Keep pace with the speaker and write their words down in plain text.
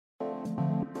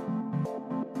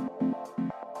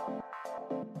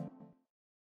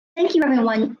Thank you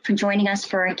everyone for joining us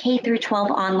for a K-12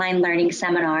 online learning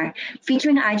seminar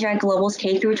featuring IGI Global's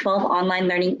K-12 online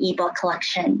learning ebook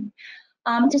collection.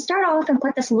 To start off and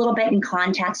put this a little bit in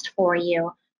context for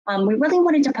you, we really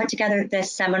wanted to put together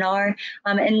this seminar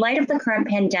in light of the current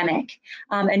pandemic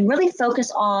and really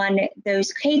focus on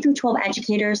those K-12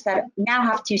 educators that now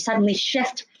have to suddenly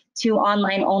shift to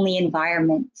online only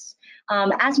environments.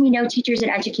 As we know, teachers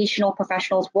and educational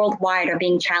professionals worldwide are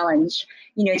being challenged,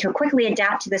 to quickly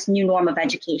adapt to this new norm of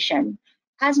education.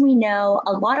 As we know,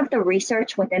 a lot of the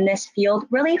research within this field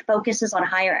really focuses on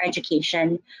higher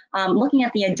education, looking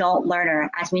at the adult learner.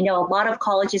 As we know, a lot of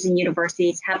colleges and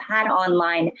universities have had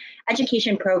online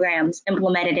education programs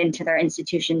implemented into their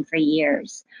institution for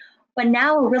years. But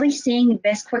now we're really seeing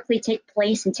this quickly take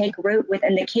place and take root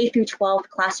within the K-12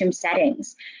 classroom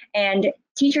settings. And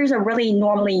teachers are really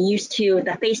normally used to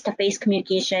the face-to-face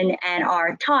communication and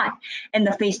are taught in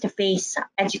the face-to-face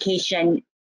education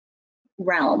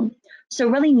realm. So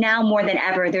really now more than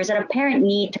ever, there's an apparent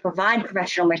need to provide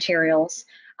professional materials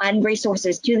and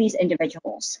resources to these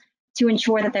individuals to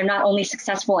ensure that they're not only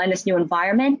successful in this new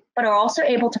environment, but are also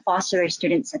able to foster their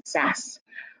student success.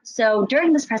 So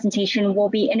during this presentation, we'll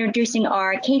be introducing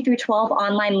our K-12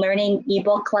 online learning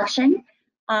ebook collection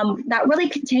that really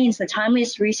contains the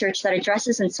timeliest research that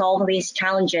addresses and solves these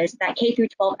challenges that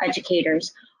K-12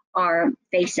 educators are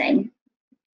facing.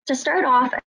 To start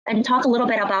off and talk a little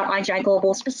bit about IGI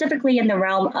Global, specifically in the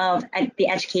realm of the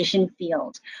education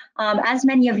field. As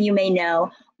many of you may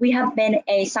know, we have been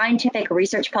a scientific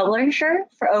research publisher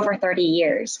for over 30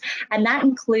 years, and that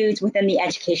includes within the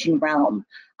education realm.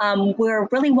 We're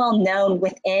really well known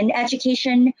within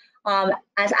education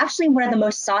as actually one of the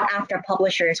most sought after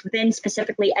publishers within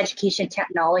specifically education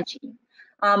technology.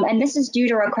 And this is due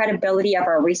to our credibility of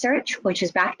our research, which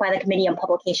is backed by the Committee on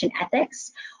Publication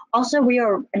Ethics. Also, we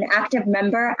are an active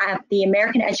member of the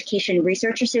American Education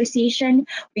Research Association.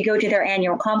 We go to their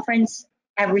annual conference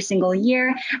every single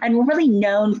year, and we're really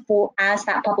known as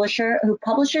that publisher who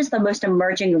publishes the most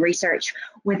emerging research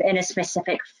within a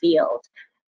specific field.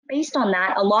 Based on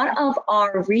that, a lot of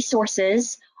our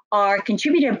resources are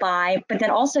contributed by, but then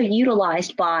also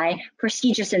utilized by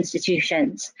prestigious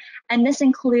institutions. And this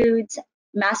includes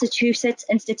Massachusetts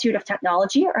Institute of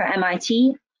Technology, or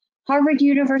MIT, Harvard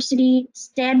University,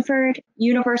 Stanford,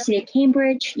 University of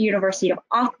Cambridge, University of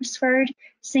Oxford,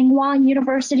 Tsinghua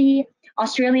University,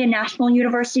 Australian National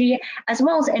University, as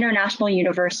well as international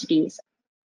universities.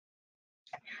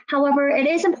 However, it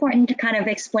is important to kind of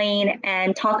explain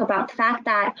and talk about the fact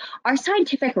that our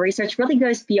scientific research really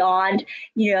goes beyond,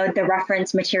 the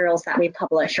reference materials that we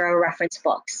publish or our reference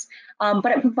books. But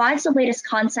it provides the latest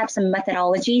concepts and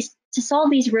methodologies to solve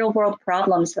these real-world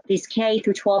problems that these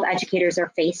K-12 educators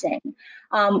are facing,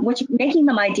 which making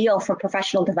them ideal for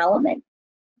professional development.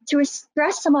 To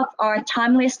address some of our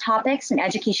timeliest topics in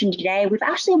education today, we've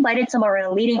actually invited some of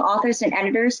our leading authors and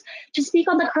editors to speak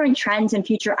on the current trends and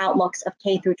future outlooks of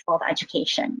K-12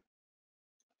 education.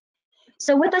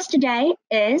 So with us today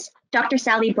is Dr.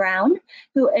 Sally Brown,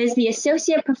 who is the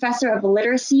Associate Professor of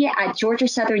Literacy at Georgia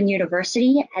Southern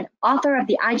University and author of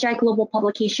the IGI Global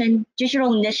publication,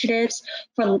 Digital Initiatives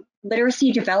for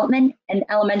Literacy Development in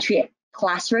Elementary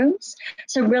Classrooms.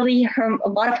 So really a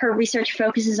lot of her research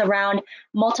focuses around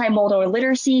multimodal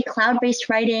literacy, cloud-based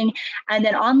writing, and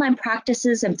then online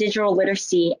practices of digital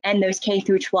literacy in those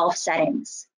K-12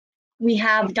 settings. We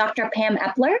have Dr. Pam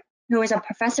Epler, who is a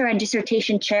professor and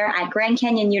dissertation chair at Grand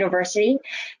Canyon University.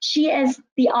 She is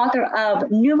the author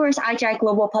of numerous IGI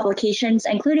Global publications,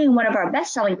 including one of our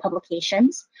best-selling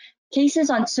publications, Cases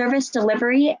on Service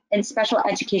Delivery in Special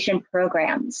Education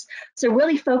Programs. So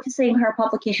really focusing her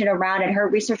publication around and her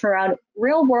research around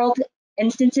real-world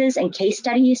instances and case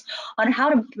studies on how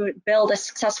to build a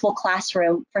successful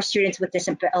classroom for students with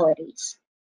disabilities.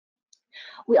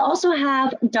 We also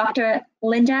have Dr.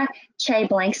 Linda Che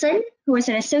Blankson, who is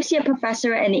an associate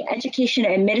professor in the Education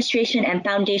Administration and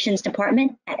Foundations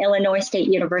Department at Illinois State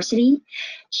University.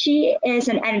 She is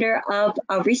an editor of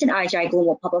a recent IGI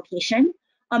Global publication,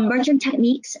 Emerging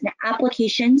Techniques and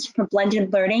Applications for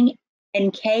Blended Learning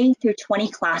in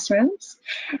K-20 Classrooms.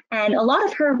 And a lot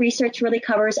of her research really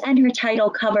covers, and her title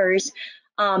covers,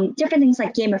 different things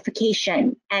like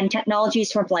gamification and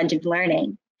technologies for blended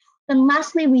learning. And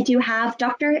lastly, we do have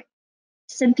Dr.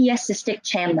 Cynthia Sistick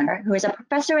Chandler, who is a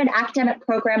professor and academic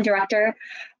program director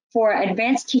for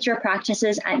advanced teacher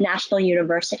practices at National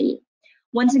University.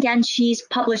 Once again, she's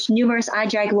published numerous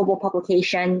IGI Global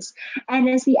publications and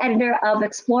is the editor of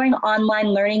Exploring Online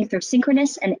Learning Through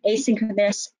Synchronous and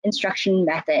Asynchronous Instruction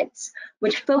Methods,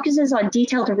 which focuses on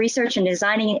detailed research in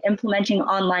designing and implementing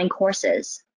online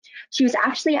courses. She was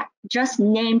actually just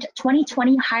named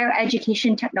 2020 Higher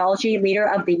Education Technology Leader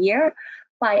of the Year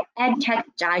by EdTech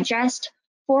Digest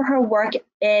for her work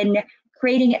in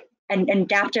creating an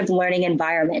adaptive learning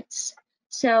environments.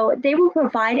 So they will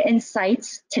provide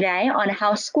insights today on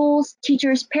how schools,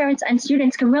 teachers, parents, and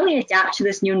students can really adapt to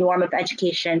this new norm of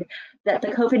education that the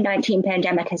COVID-19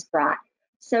 pandemic has brought.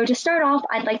 So to start off,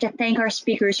 I'd like to thank our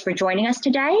speakers for joining us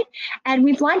today, and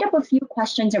we've lined up a few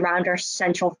questions around our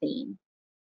central theme.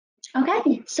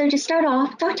 Okay, so to start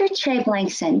off, Dr. Che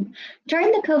Blankson,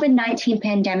 during the COVID-19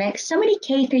 pandemic, so many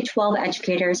K-12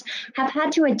 educators have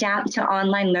had to adapt to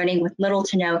online learning with little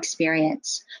to no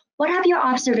experience. What have your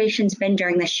observations been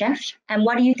during the shift, and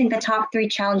what do you think the top 3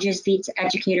 challenges these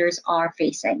educators are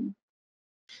facing?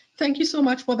 Thank you so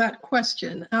much for that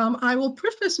question. I will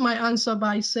preface my answer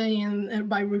by saying,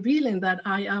 by revealing that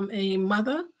I am a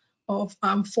mother of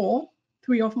 4.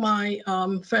 3 of my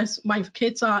my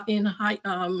kids are in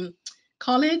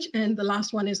college, and the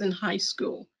last one is in high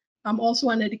school. I'm also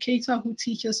an educator who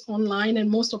teaches online, and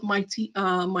most of my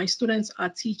students are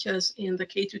teachers in the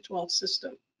K-12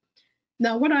 system.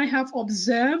 Now, what I have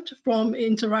observed from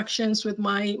interactions with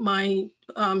my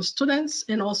students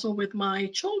and also with my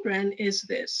children is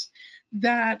this,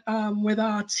 that with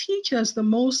our teachers, the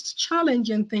most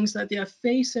challenging things that they are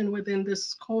facing within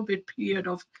this COVID period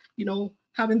of,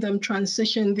 having them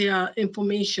transition their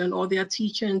information or their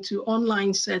teaching to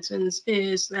online settings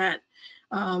is that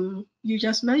you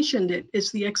just mentioned it,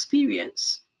 it's the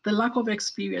experience, the lack of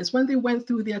experience. When they went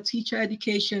through their teacher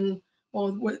education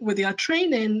or with their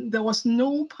training, there was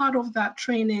no part of that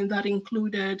training that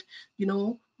included,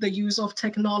 the use of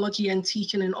technology and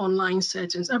teaching in online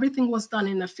settings. Everything was done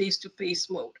in a face-to-face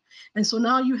mode. And so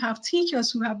now you have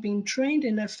teachers who have been trained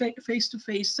in a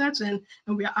face-to-face setting,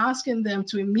 and we are asking them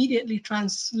to immediately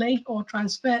translate or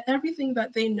transfer everything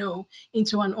that they know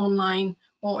into an online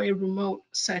or a remote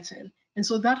setting. And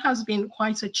so that has been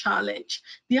quite a challenge.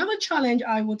 The other challenge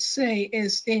I would say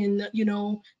is in,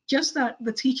 just that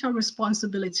the teacher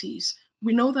responsibilities.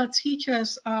 We know that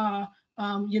teachers are,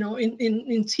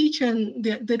 in teaching,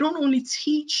 they don't only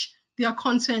teach their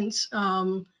content,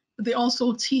 they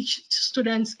also teach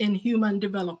students in human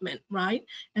development, right?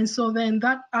 And so then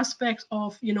that aspect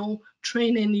of,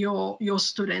 training your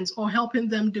students or helping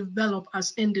them develop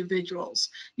as individuals,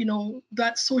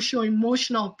 that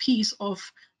socio-emotional piece of,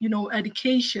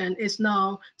 education is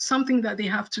now something that they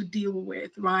have to deal with,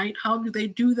 right? How do they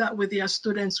do that with their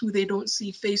students who they don't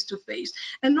see face to face?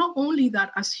 And not only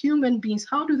that, as human beings,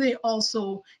 how do they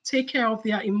also take care of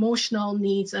their emotional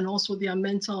needs and also their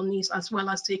mental needs, as well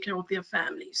as take care of their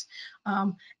families?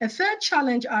 A third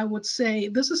challenge, I would say,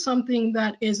 this is something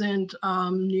that isn't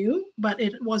new, but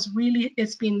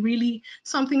it's been really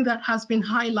something that has been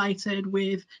highlighted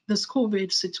with this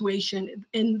COVID situation,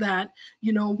 in that,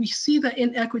 we see the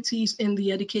inequities in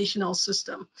the educational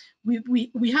system.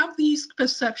 We have these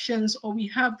perceptions, or we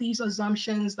have these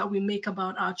assumptions that we make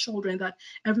about our children, that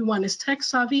everyone is tech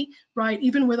savvy, right?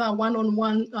 Even with our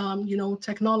one-on-one,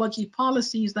 technology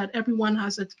policies, that everyone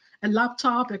has a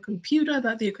laptop, a computer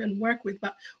that they can work with.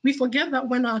 But we forget that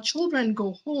when our children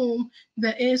go home,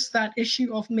 there is that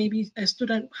issue of maybe a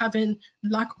student having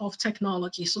lack of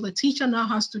technology. So the teacher now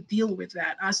has to deal with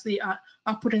that as they are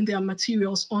putting their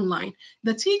materials online.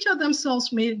 The teacher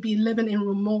themselves may be living in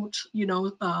remote,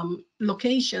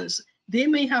 locations. They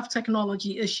may have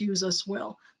technology issues as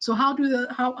well. So how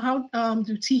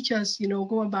do teachers,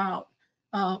 go about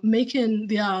making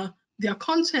their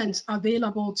content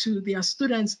available to their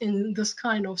students in this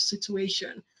kind of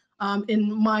situation?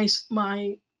 In my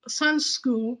son's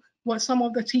school, what some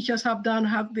of the teachers have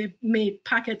done, they've made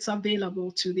packets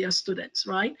available to their students,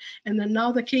 right? And then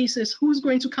now the case is, who's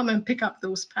going to come and pick up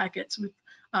those packets?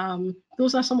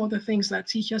 Those are some of the things that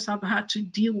teachers have had to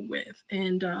deal with,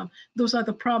 and those are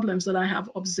the problems that I have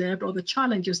observed, or the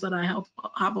challenges that I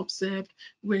have observed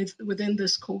within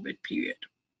this COVID period.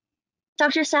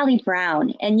 Dr. Sally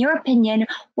Brown, in your opinion,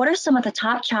 what are some of the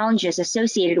top challenges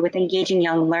associated with engaging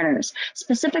young learners,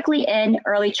 specifically in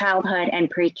early childhood and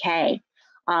pre-K,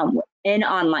 in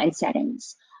online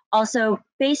settings? Also,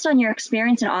 based on your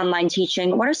experience in online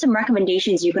teaching, what are some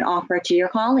recommendations you can offer to your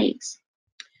colleagues?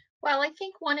 Well, I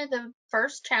think one of the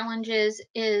first challenges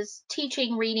is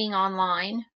teaching reading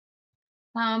online.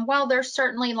 While there's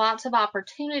certainly lots of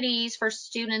opportunities for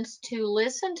students to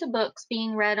listen to books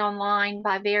being read online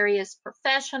by various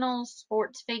professionals,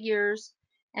 sports figures,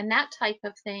 and that type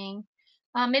of thing,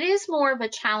 it is more of a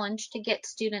challenge to get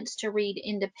students to read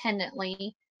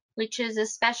independently, which is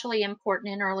especially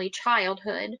important in early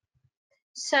childhood.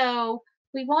 So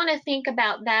we want to think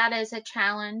about that as a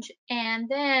challenge, and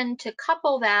then to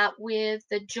couple that with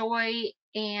the joy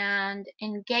and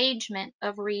engagement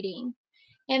of reading.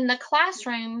 In the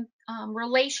classroom,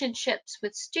 relationships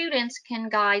with students can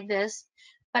guide this,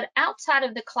 but outside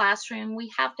of the classroom,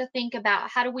 we have to think about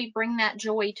how do we bring that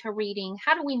joy to reading?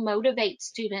 How do we motivate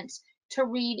students to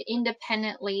read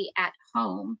independently at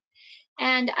home?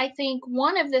 And I think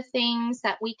one of the things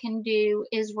that we can do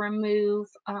is remove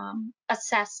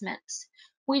assessments.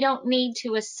 We don't need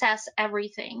to assess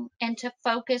everything, and to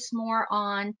focus more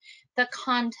on the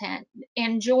content,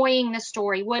 enjoying the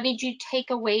story. What did you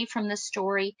take away from the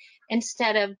story,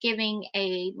 instead of giving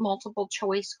a multiple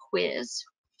choice quiz?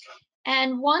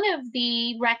 And one of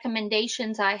the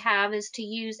recommendations I have is to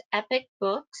use Epic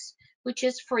Books, which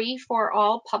is free for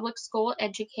all public school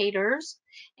educators.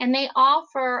 And they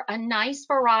offer a nice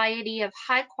variety of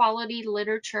high quality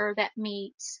literature that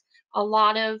meets a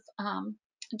lot of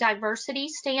diversity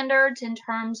standards in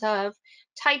terms of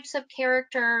types of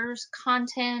characters,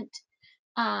 content,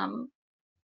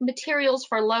 materials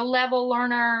for low level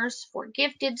learners, for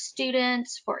gifted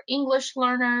students, for English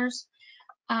learners.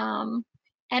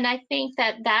 And I think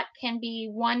that that can be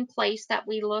one place that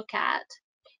we look at.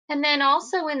 And then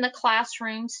also in the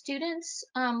classroom, students'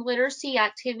 literacy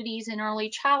activities in early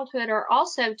childhood are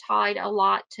also tied a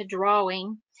lot to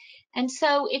drawing. And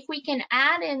so if we can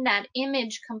add in that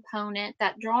image component,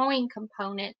 that drawing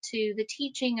component to the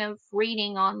teaching of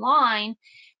reading online,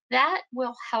 that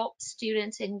will help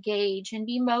students engage and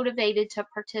be motivated to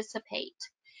participate.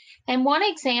 And one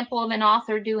example of an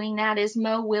author doing that is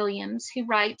Mo Williams, who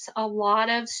writes a lot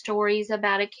of stories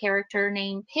about a character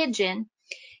named Pigeon.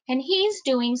 And he's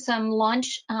doing some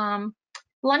lunchtime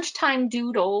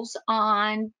doodles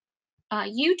on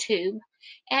YouTube.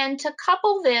 And to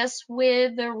couple this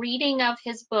with the reading of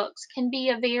his books can be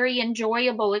a very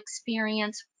enjoyable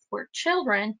experience for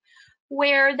children,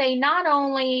 where they not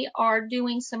only are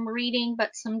doing some reading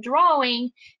but some drawing,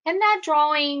 and that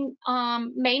drawing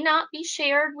may not be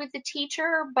shared with the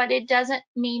teacher, but it doesn't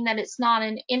mean that it's not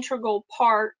an integral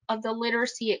part of the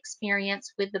literacy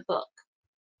experience with the book.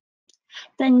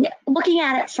 Then looking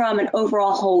at it from an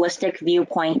overall holistic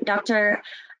viewpoint, Dr.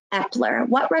 Epler,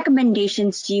 what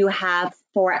recommendations do you have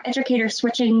for educators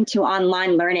switching to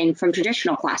online learning from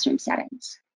traditional classroom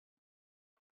settings?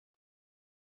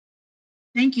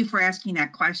 Thank you for asking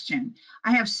that question.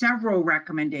 I have several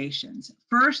recommendations.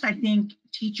 First, I think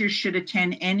teachers should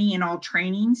attend any and all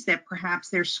trainings that perhaps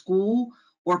their school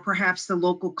or perhaps the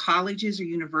local colleges or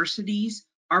universities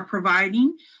are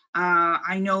providing.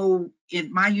 I know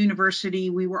in my university,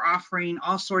 we were offering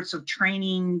all sorts of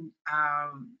training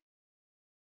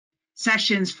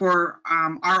sessions for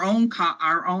our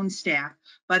own staff,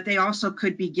 but they also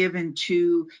could be given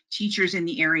to teachers in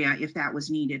the area if that was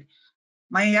needed.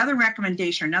 My other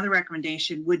recommendation, another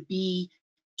recommendation, would be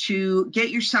to get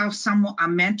yourself a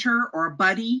mentor or a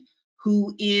buddy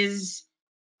who is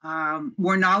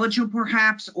more knowledgeable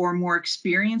perhaps, or more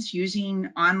experienced using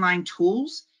online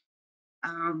tools.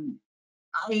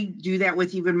 I do that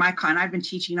with even my client. I've been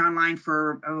teaching online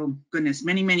for, oh goodness,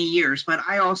 many, many years, but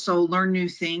I also learn new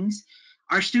things.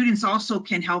 Our students also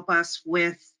can help us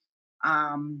with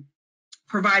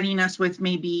providing us with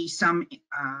maybe some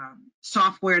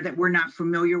software that we're not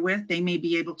familiar with. They may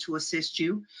be able to assist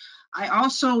you. I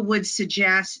also would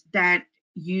suggest that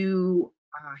you,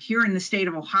 here in the state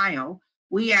of Ohio,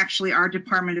 we actually, our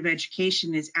Department of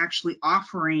Education is actually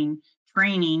offering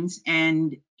trainings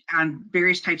and on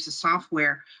various types of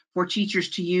software for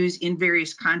teachers to use in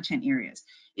various content areas.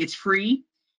 It's free,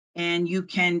 and you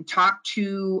can talk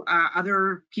to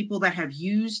other people that have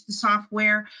used the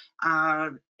software,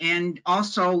 and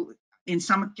also in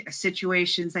some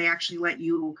situations they actually let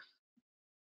you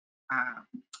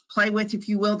play with, if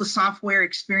you will, the software,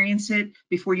 experience it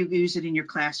before you use it in your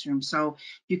classroom. So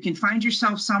you can find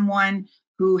yourself someone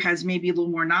who has maybe a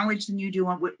little more knowledge than you do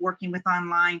on working with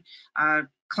online,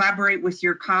 collaborate with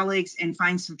your colleagues and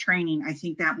find some training. I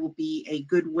think that will be a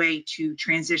good way to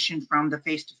transition from the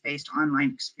face-to-face to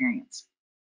online experience.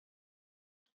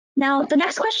 Now, the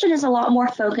next question is a lot more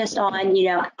focused on,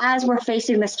 as we're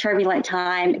facing this turbulent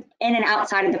time in and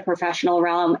outside of the professional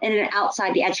realm, in and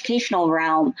outside the educational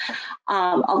realm,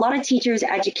 a lot of teachers,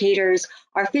 educators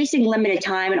are facing limited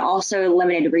time and also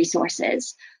limited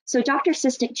resources. So Dr.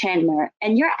 Sistik Chandler,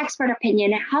 in your expert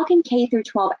opinion, how can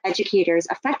K-12 educators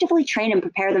effectively train and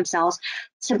prepare themselves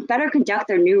to better conduct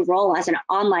their new role as an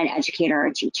online educator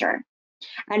or teacher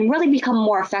and really become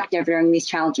more effective during these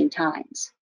challenging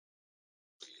times?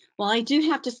 Well, I do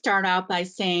have to start out by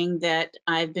saying that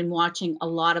I've been watching a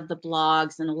lot of the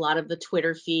blogs and a lot of the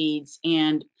Twitter feeds,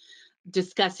 and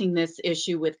discussing this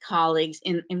issue with colleagues,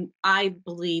 and I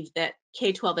believe that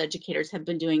K-12 educators have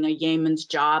been doing a yeoman's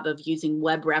job of using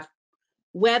web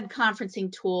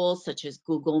conferencing tools such as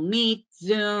Google Meet,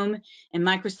 Zoom, and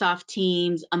Microsoft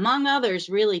Teams, among others,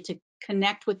 really to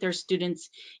connect with their students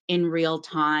in real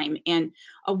time. And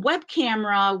a web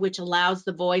camera, which allows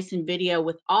the voice and video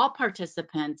with all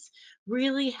participants,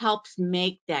 really helps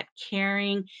make that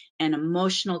caring and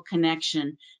emotional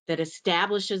connection that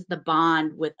establishes the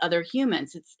bond with other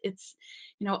humans. It's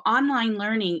you know, online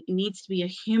learning needs to be a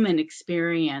human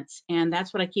experience, and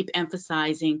that's what I keep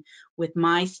emphasizing with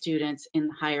my students in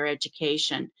higher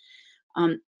education.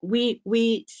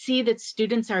 We see that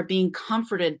students are being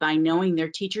comforted by knowing their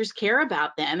teachers care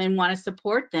about them and want to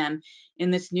support them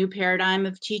in this new paradigm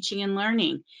of teaching and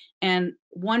learning. And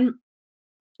one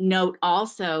note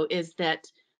also is that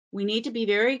we need to be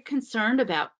very concerned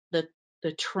about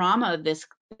the trauma of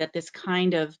that this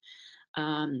kind of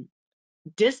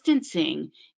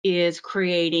distancing is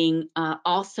creating,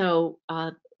 also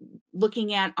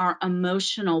looking at our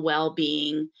emotional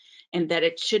well-being, and that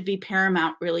it should be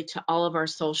paramount really to all of our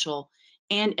social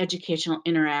and educational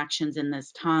interactions in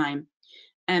this time.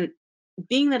 And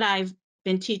being that I've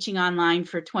been teaching online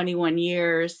for 21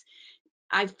 years,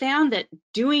 I've found that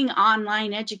doing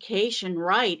online education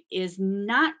right is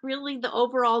not really the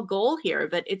overall goal here,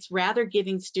 but it's rather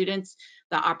giving students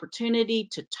the opportunity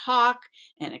to talk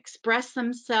and express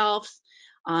themselves.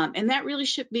 And that really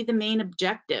should be the main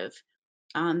objective.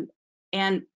 And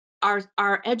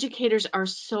our educators are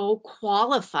so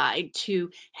qualified to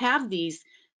have these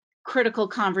critical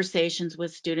conversations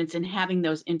with students and having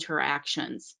those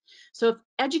interactions. So if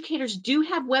educators do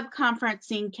have web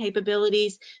conferencing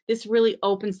capabilities, this really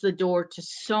opens the door to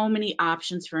so many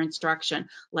options for instruction,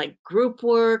 like group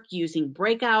work, using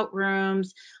breakout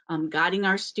rooms, guiding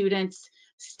our students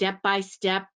step by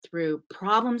step through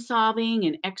problem solving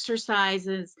and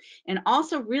exercises, and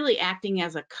also really acting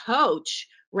as a coach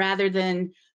rather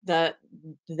than the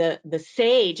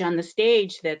sage on the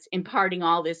stage that's imparting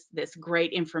all this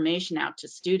great information out to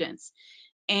students,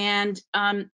 and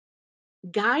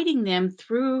guiding them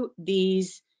through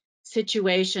these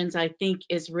situations, I think,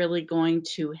 is really going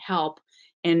to help,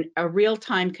 and a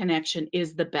real-time connection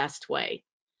is the best way.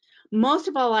 Most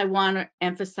of all, I want to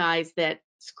emphasize that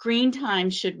screen time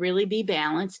should really be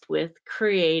balanced with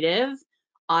creative,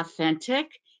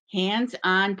 authentic,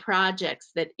 hands-on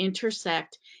projects that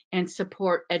intersect and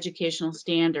support educational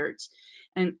standards.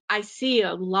 And I see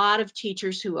a lot of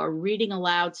teachers who are reading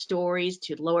aloud stories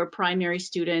to lower primary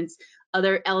students.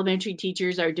 Other elementary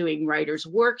teachers are doing writer's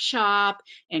workshop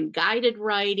and guided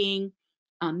writing.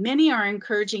 Many are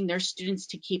encouraging their students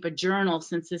to keep a journal,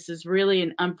 since this is really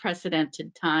an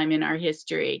unprecedented time in our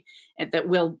history that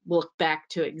we'll look back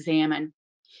to examine.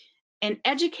 And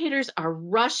educators are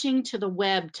rushing to the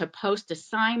web to post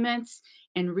assignments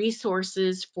and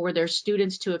resources for their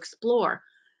students to explore.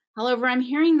 However, I'm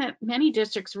hearing that many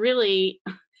districts really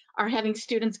are having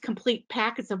students complete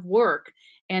packets of work,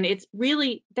 and it's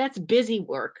really, that's busy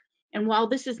work. And while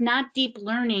this is not deep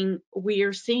learning, we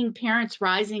are seeing parents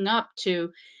rising up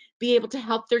to be able to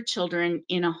help their children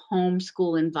in a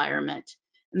homeschool environment.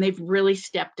 And they've really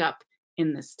stepped up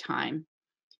in this time.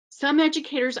 Some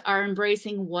educators are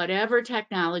embracing whatever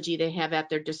technology they have at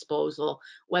their disposal,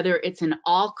 whether it's an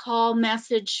all-call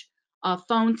message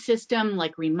phone system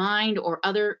like Remind or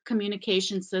other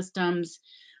communication systems,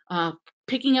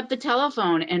 picking up the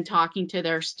telephone and talking to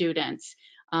their students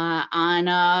on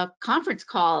a conference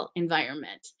call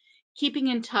environment. Keeping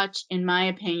in touch, in my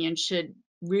opinion, should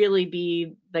really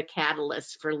be the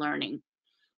catalyst for learning.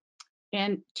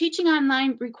 And teaching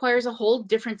online requires a whole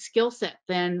different skill set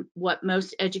than what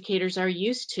most educators are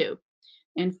used to.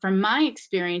 And from my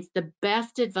experience, the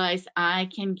best advice I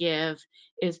can give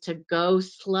is to go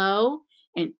slow.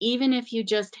 And even if you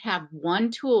just have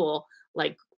one tool,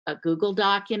 like a Google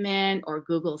document or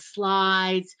Google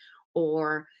Slides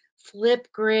or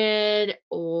Flipgrid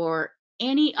or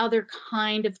any other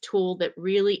kind of tool that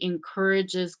really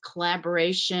encourages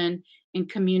collaboration and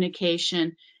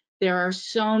communication, there are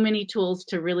so many tools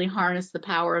to really harness the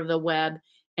power of the web,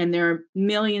 and there are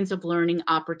millions of learning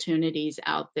opportunities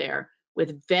out there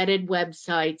with vetted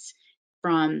websites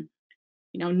from,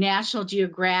 you know, National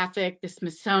Geographic, the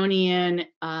Smithsonian,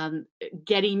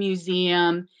 Getty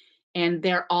Museum, and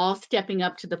they're all stepping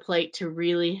up to the plate to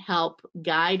really help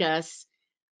guide us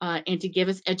and to give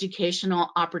us educational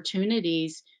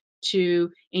opportunities to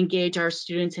engage our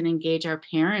students and engage our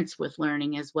parents with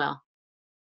learning as well.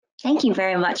 Thank you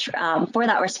very much for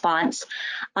that response.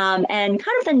 And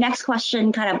kind of the next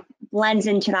question kind of blends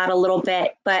into that a little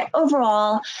bit. But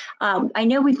overall, I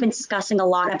know we've been discussing a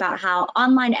lot about how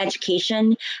online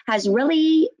education has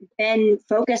really been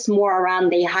focused more around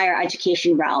the higher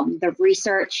education realm. The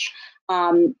research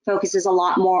focuses a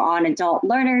lot more on adult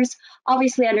learners,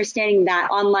 obviously understanding that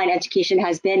online education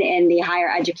has been in the higher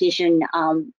education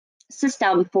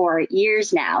system for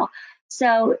years now.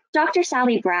 So, Dr.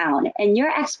 Sally Brown, in your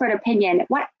expert opinion,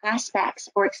 what aspects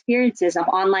or experiences of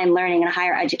online learning in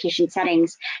higher education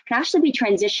settings can actually be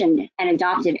transitioned and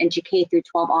adopted into K-12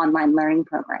 online learning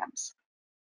programs?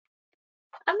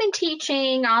 I've been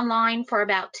teaching online for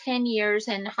about 10 years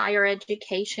in higher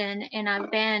education, and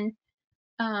I've been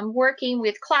working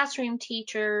with classroom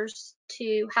teachers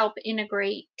to help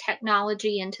integrate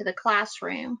technology into the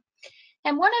classroom.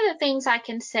 And one of the things I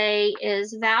can say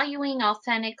is valuing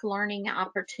authentic learning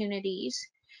opportunities.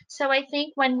 So I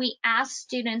think when we ask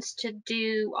students to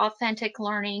do authentic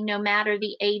learning, no matter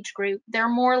the age group, they're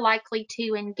more likely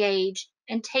to engage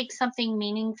and take something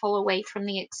meaningful away from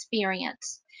the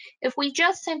experience. If we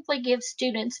just simply give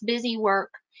students busy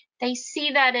work, they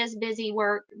see that as busy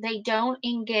work, they don't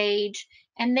engage,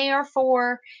 and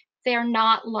therefore they're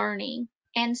not learning.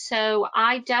 And so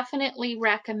I definitely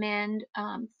recommend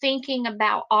thinking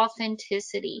about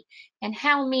authenticity and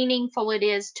how meaningful it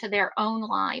is to their own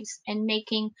lives and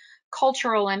making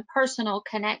cultural and personal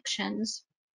connections.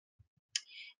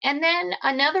 And then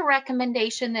another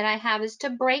recommendation that I have is to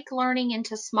break learning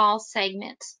into small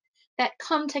segments that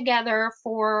come together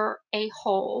for a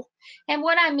whole. And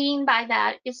what I mean by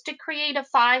that is to create a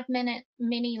 5-minute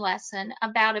mini lesson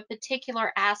about a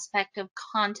particular aspect of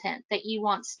content that you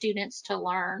want students to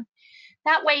learn.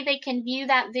 That way they can view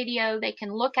that video, they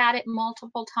can look at it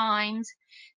multiple times,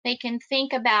 they can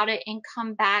think about it and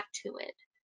come back to it.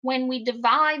 When we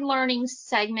divide learning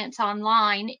segments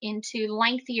online into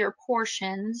lengthier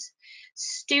portions,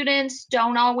 students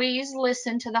don't always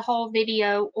listen to the whole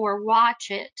video or watch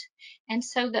it. And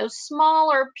so those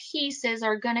smaller pieces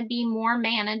are going to be more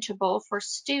manageable for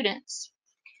students.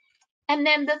 And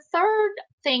then the third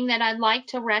thing that I'd like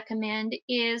to recommend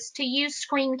is to use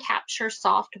screen capture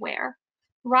software.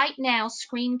 Right now,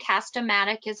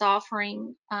 Screencast-O-Matic is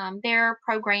offering their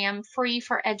program free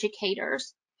for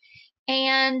educators.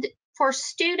 And for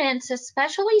students,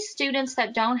 especially students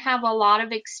that don't have a lot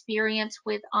of experience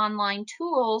with online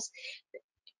tools,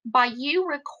 by you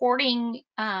recording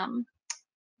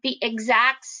the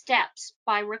exact steps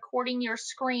by recording your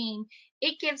screen,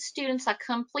 it gives students a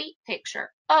complete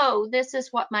picture. Oh, this is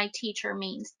what my teacher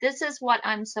means. This is what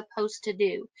I'm supposed to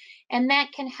do. And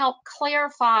that can help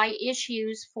clarify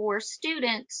issues for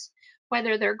students,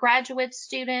 whether they're graduate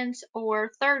students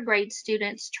or third grade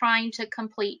students trying to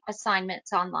complete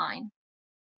assignments online.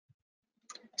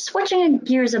 Switching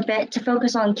gears a bit to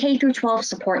focus on K-12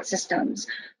 support systems,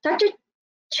 Dr.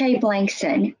 Che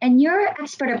Blankson, in your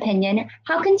expert opinion,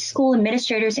 how can school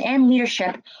administrators and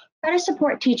leadership better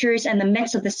support teachers in the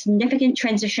midst of the significant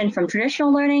transition from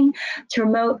traditional learning to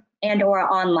remote and/or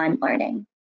online learning?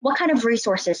 What kind of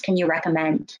resources can you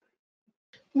recommend?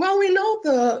 Well, we know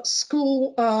the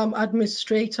school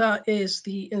administrator is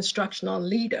the instructional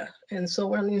leader. And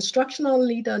so an instructional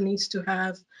leader needs to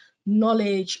have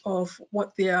knowledge of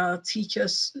what their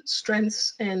teachers'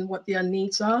 strengths and what their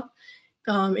needs are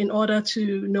in order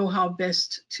to know how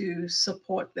best to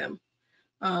support them.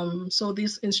 So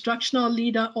this instructional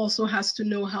leader also has to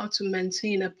know how to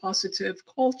maintain a positive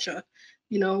culture.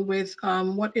 You know, with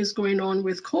what is going on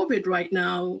with COVID right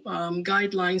now,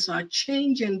 guidelines are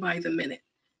changing by the minute.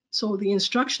 So the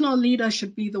instructional leader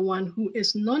should be the one who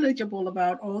is knowledgeable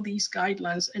about all these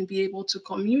guidelines and be able to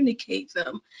communicate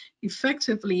them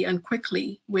effectively and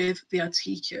quickly with their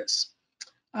teachers.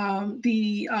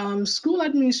 The school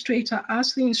administrator,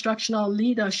 as the instructional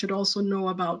leader, should also know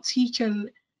about teaching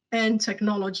and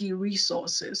technology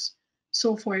resources.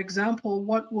 So, for example,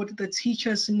 what would the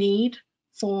teachers need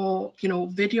for,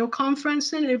 video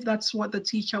conferencing, if that's what the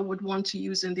teacher would want to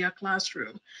use in their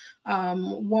classroom?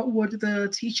 What would the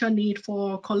teacher need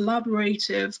for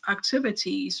collaborative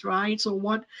activities, right? So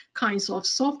what kinds of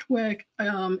software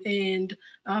and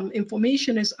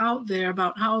information is out there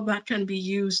about how that can be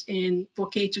used for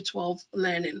K-12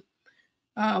 learning?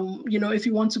 If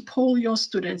you want to poll your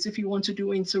students, if you want to do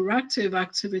interactive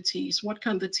activities, what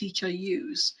can the teacher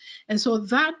use? And so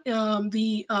that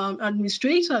the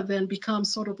administrator then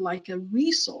becomes sort of like a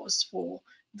resource for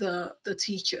the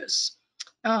teachers.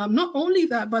 Not only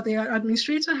that, but the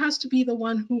administrator has to be the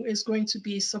one who is going to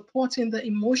be supporting the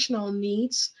emotional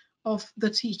needs of the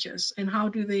teachers. And how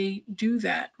do they do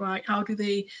that, right? How do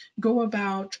they go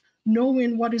about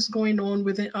knowing what is going on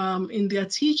with it, in their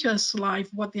teacher's life,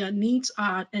 what their needs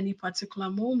are at any particular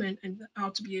moment, and how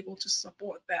to be able to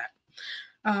support that.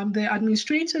 The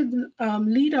administrative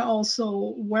leader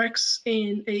also works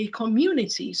in a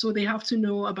community, so they have to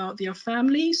know about their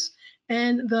families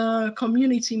and the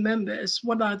community members.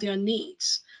 What are their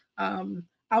needs?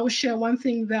 I will share one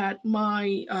thing that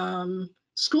my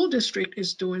school district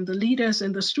is doing. The leaders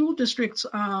in the school districts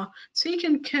are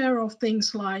taking care of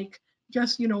things like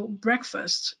just,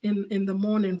 breakfast in the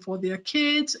morning for their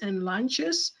kids and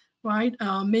lunches, right?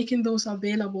 Making those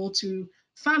available to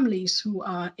families who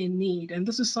are in need. And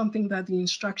this is something that the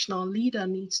instructional leader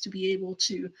needs to be able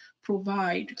to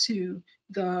provide to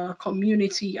the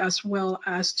community as well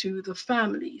as to the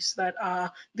families that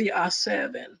they are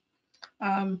serving.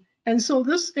 And so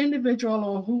this individual,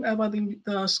 or whoever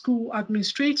the school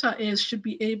administrator is, should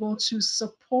be able to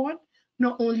support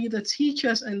not only the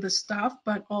teachers and the staff,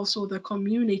 but also the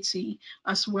community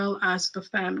as well as the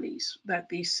families that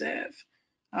they serve.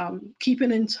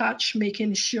 Keeping in touch,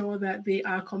 making sure that they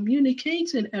are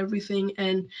communicating everything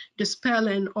and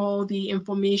dispelling all the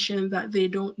information that they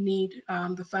don't need,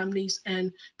 the families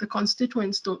and the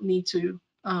constituents don't need to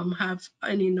have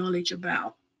any knowledge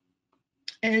about.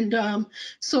 And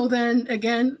so then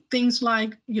again, things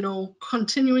like,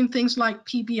 continuing things like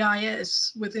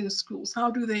PBIS within schools. How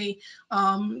do they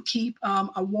keep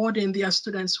awarding their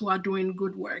students who are doing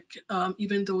good work,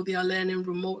 even though they are learning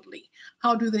remotely?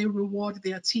 How do they reward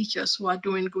their teachers who are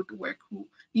doing good work,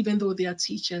 even though they are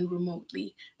teaching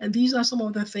remotely? And these are some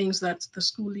of the things that the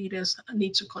school leaders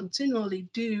need to continually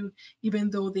do,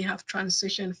 even though they have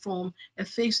transitioned from a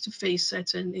face-to-face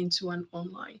setting into an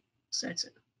online setting.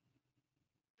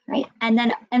 Right, and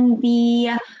then in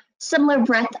the similar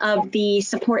breadth of the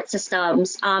support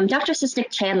systems, Dr. Sistick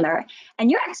Chandler, in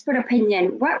your expert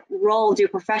opinion, what role do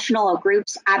professional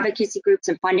groups, advocacy groups,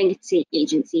 and funding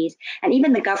agencies, and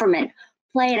even the government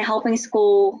play in helping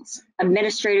schools,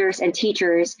 administrators, and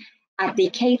teachers at the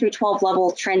K-12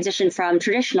 level transition from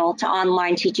traditional to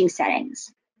online teaching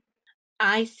settings?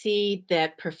 I see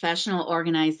that professional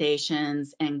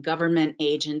organizations and government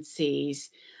agencies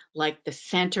like the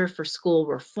Center for School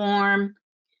Reform,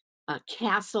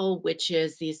 CASEL, which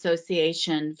is the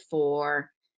Association for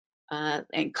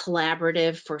and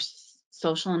Collaborative for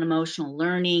Social and Emotional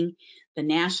Learning, the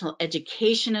National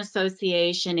Education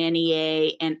Association,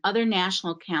 NEA, and other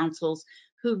national councils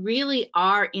who really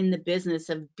are in the business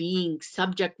of being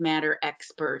subject matter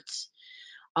experts.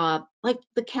 Like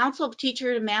the Council of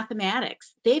Teachers of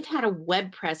Mathematics, they've had a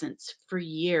web presence for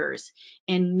years,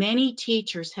 and many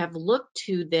teachers have looked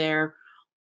to their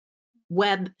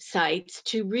websites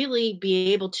to really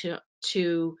be able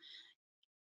to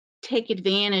take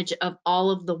advantage of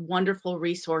all of the wonderful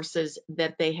resources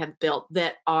that they have built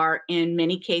that are in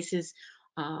many cases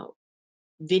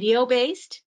video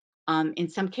based. In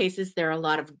some cases, there are a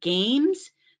lot of games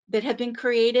that have been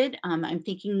created. I'm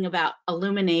thinking about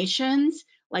Illuminations,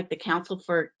 like the Council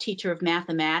for Teacher of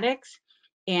Mathematics,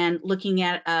 and looking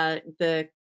at the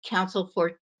Council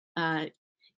for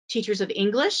Teachers of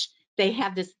English. They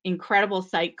have this incredible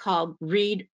site called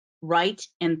Read, Write,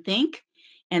 and Think,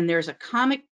 and there's a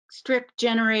comic strip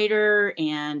generator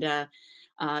and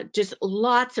just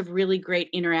lots of really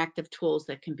great interactive tools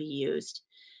that can be used.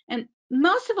 And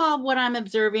most of all, what I'm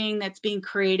observing that's being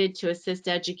created to assist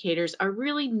educators are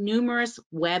really numerous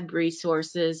web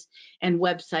resources and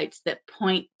websites that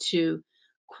point to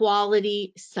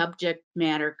quality subject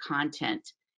matter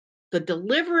content. The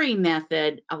delivery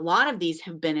method, a lot of these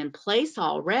have been in place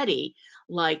already,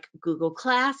 like Google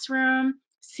Classroom,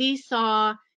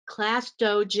 Seesaw, Class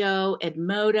Dojo,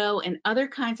 Edmodo, and other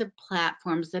kinds of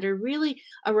platforms that are really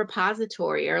a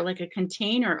repository or like a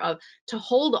container to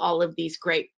hold all of these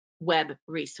great web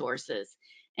resources.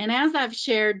 And as I've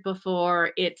shared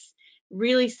before, it's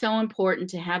really so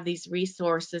important to have these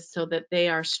resources so that they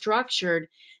are structured,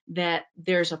 that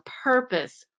there's a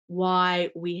purpose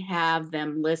why we have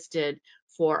them listed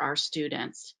for our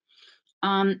students.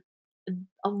 A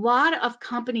lot of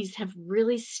companies have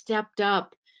really stepped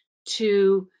up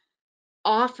to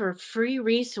offer free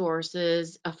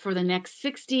resources for the next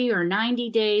 60 or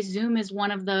 90 days. Zoom is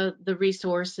one of the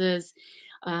resources,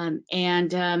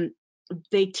 and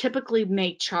they typically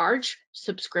may charge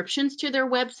subscriptions to their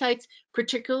websites,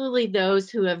 particularly those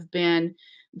who have been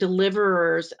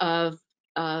deliverers of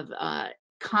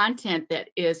content that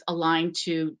is aligned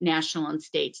to national and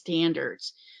state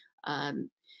standards.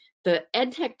 The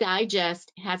EdTech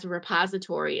Digest has a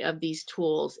repository of these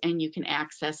tools, and you can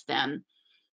access them.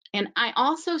 And I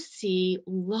also see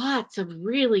lots of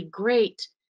really great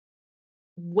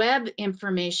web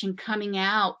information coming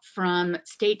out from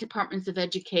state departments of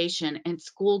education and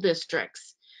school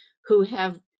districts who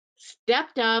have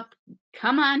stepped up,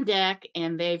 come on deck,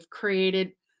 and they've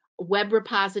created a web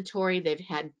repository. They've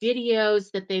had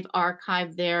videos that they've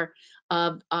archived there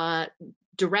of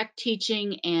direct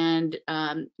teaching and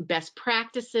best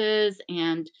practices,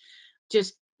 and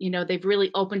just, they've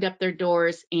really opened up their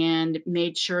doors and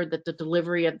made sure that the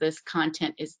delivery of this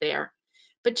content is there.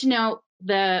 But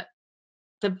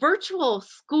the virtual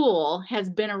school has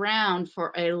been around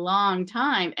for a long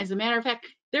time. As a matter of fact,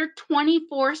 there are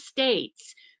 24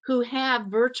 states who have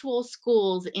virtual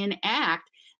schools in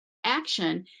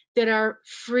action that are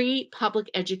free public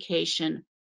education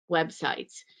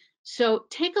websites. So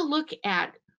take a look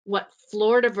at what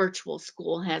Florida Virtual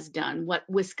School has done, what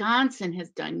Wisconsin has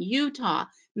done, Utah,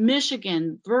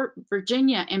 Michigan,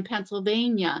 Virginia, and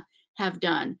Pennsylvania have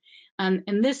done.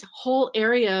 And this whole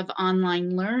area of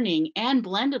online learning and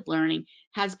blended learning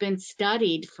has been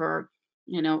studied for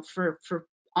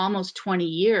almost 20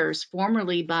 years,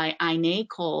 formerly by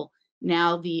INACOL,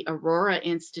 now the Aurora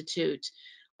Institute,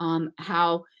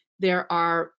 how there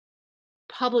are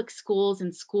public schools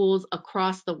and schools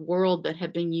across the world that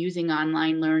have been using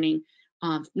online learning,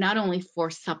 not only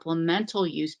for supplemental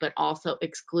use, but also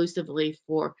exclusively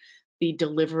for the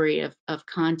delivery of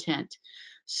content.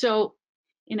 So,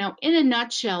 in a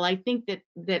nutshell, I think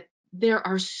that there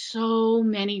are so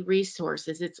many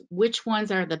resources. It's which ones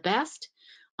are the best.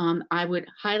 I would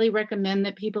highly recommend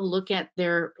that people look at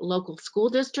their local school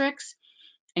districts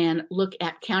and look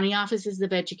at county offices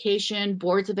of education,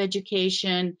 boards of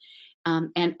education,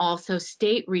 and also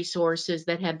state resources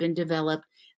that have been developed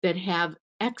that have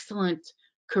excellent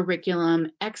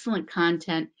curriculum, excellent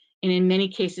content, and in many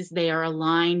cases they are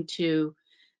aligned to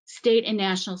state and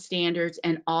national standards,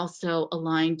 and also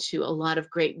aligned to a lot of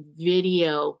great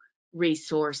video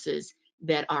resources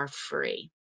that are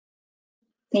free.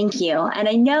 Thank you. And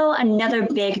I know another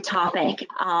big topic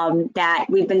that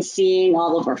we've been seeing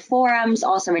all over forums,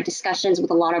 also in discussions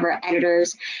with a lot of our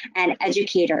editors and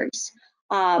educators.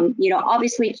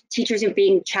 Obviously teachers are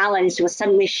being challenged with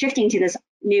suddenly shifting to this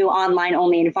new online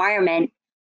only environment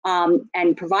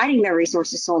and providing their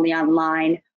resources solely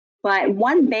online. But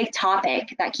one big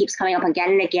topic that keeps coming up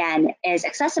again and again is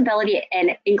accessibility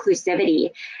and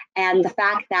inclusivity. And the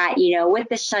fact that, with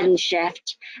this sudden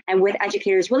shift and with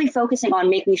educators really focusing on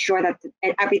making sure that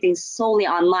everything's solely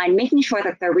online, making sure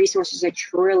that their resources are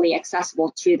truly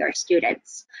accessible to their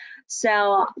students.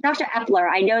 So Dr. Epler,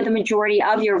 I know the majority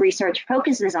of your research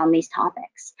focuses on these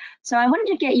topics. So I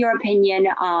wanted to get your opinion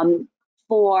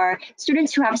for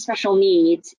students who have special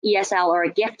needs, ESL or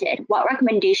gifted. What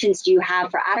recommendations do you have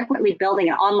for adequately building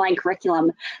an online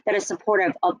curriculum that is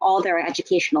supportive of all their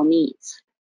educational needs?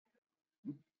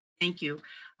 Thank you.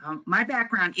 My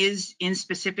background is in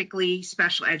specifically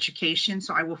special education,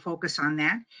 so I will focus on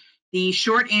that. The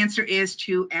short answer is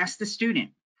to ask the student,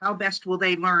 how best will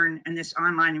they learn in this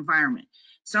online environment?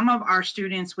 Some of our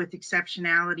students with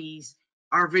exceptionalities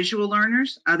are visual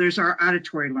learners, others are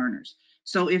auditory learners.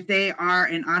 So if they are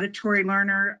an auditory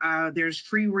learner, there's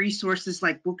free resources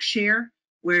like Bookshare,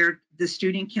 where the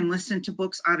student can listen to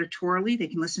books auditorily, they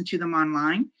can listen to them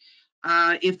online.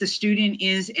 If the student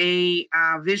is a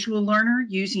visual learner,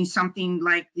 using something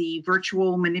like the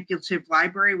virtual manipulative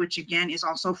library, which again is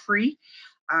also free,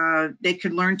 they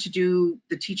could learn to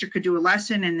the teacher could do a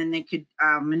lesson, and then they could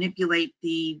manipulate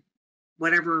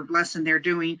whatever lesson they're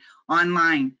doing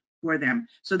online for them.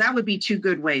 So that would be two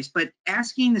good ways, but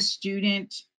asking the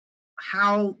student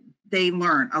how they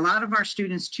learn. A lot of our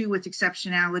students too with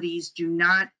exceptionalities do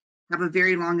not have a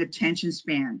very long attention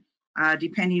span,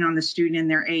 depending on the student and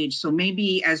their age. So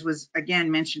maybe, as was again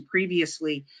mentioned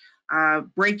previously,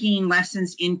 breaking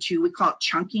lessons into, we call it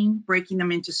chunking, breaking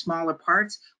them into smaller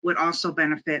parts would also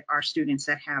benefit our students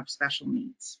that have special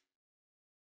needs.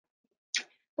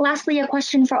 Lastly, a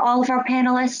question for all of our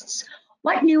panelists.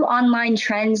 What new online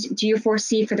trends do you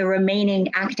foresee for the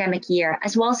remaining academic year,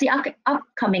 as well as the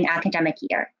upcoming academic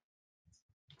year?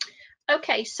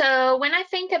 Okay, so when I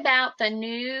think about the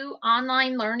new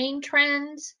online learning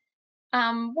trends,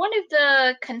 one of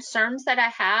the concerns that I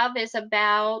have is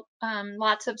about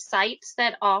lots of sites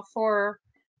that offer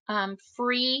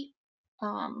free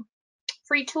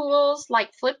tools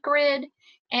like Flipgrid,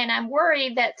 and I'm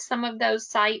worried that some of those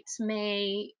sites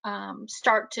may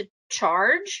start to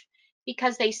charge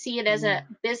because they see it as a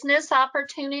business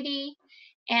opportunity.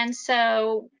 And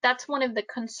so that's one of the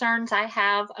concerns I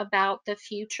have about the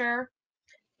future.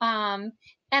 And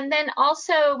then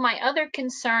also my other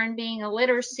concern, being a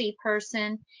literacy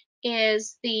person,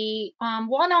 is the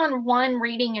one-on-one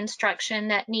reading instruction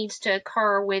that needs to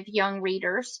occur with young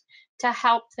readers to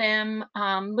help them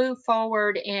move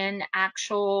forward in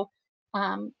actual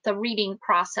the reading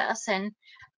process. And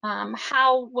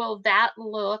how will that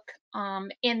look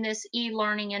in this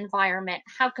e-learning environment?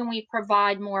 How can we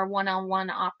provide more one-on-one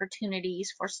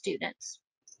opportunities for students?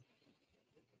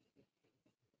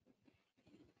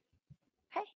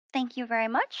 Okay, thank you very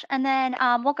much. And then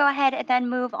we'll go ahead and then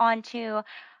move on to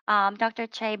Dr.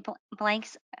 Che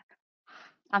Blanks.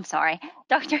 I'm sorry,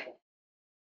 Dr.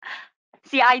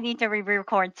 See, I need to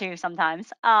re-record too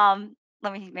sometimes.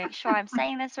 Let me make sure I'm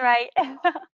saying this right.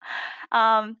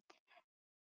 um,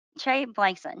 Che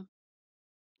Blankson.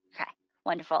 Okay,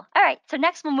 wonderful. All right, so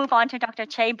next we'll move on to Dr.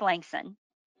 Che Blankson.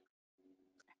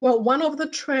 Well, one of the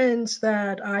trends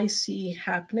that I see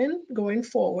happening going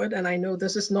forward, and I know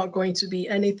this is not going to be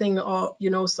anything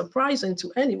surprising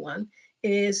to anyone,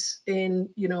 is in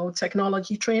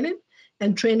technology training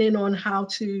and training on how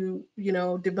to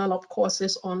develop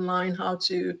courses online, how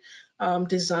to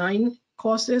design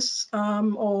courses,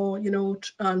 or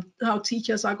how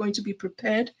teachers are going to be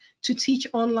prepared to teach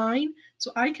online.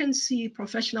 So I can see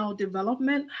professional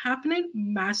development happening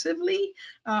massively,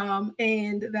 and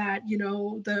that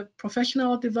the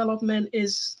professional development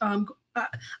is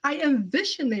I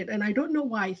envision it, and I don't know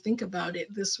why I think about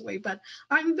it this way, but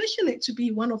I envision it to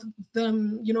be one of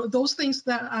them, those things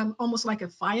that almost like a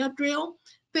fire drill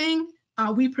thing.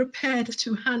 Are we prepared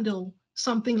to handle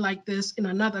something like this in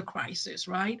another crisis,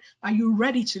 right? Are you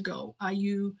ready to go? Are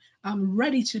you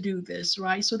ready to do this,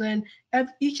 right? So then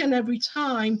each and every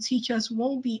time, teachers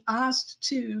won't be asked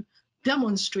to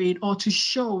demonstrate or to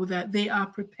show that they are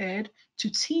prepared to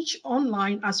teach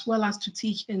online as well as to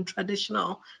teach in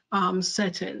traditional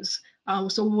settings.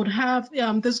 So we would have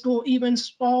this go even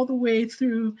all the way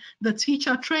through the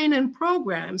teacher training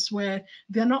programs, where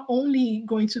they're not only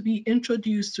going to be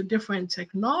introduced to different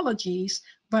technologies,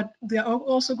 but they're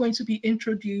also going to be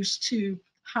introduced to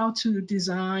how to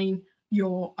design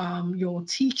your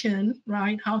teaching,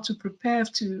 right? How to prepare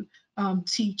to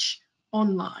teach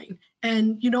online.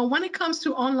 And when it comes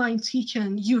to online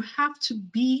teaching, you have to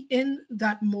be in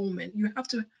that moment. You have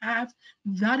to have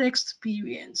that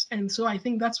experience. And so I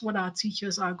think that's what our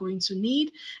teachers are going to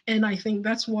need. And I think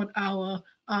that's what our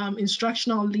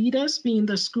instructional leaders, being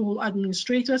the school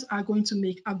administrators, are going to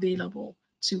make available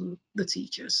to the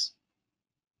teachers.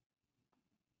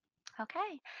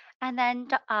 Okay, and then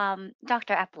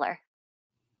Dr. Epler.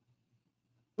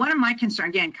 One of my concerns,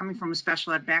 again, coming from a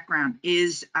special ed background,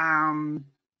 is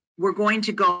we're going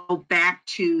to go back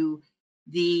to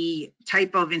the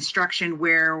type of instruction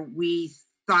where we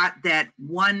thought that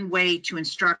one way to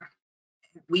instruct,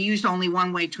 we used only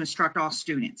one way to instruct all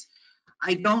students.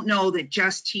 I don't know that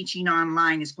just teaching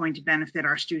online is going to benefit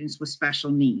our students with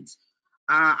special needs.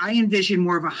 I envision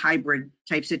more of a hybrid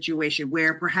type situation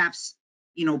where perhaps,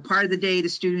 part of the day the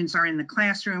students are in the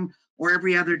classroom, or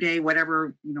every other day,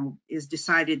 whatever, is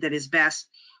decided that is best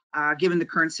given the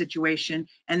current situation.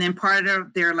 And then part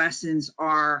of their lessons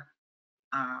are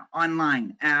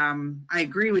online. I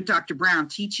agree with Dr. Brown.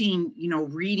 Teaching,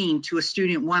 reading to a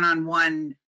student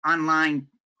one-on-one online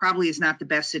probably is not the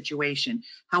best situation.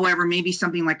 However, maybe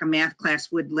something like a math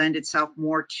class would lend itself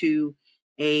more to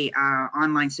a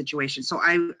online situation. So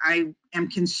I am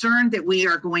concerned that we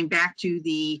are going back to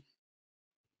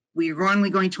we are only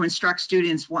going to instruct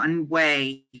students one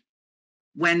way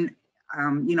when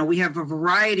we have a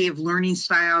variety of learning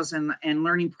styles and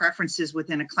learning preferences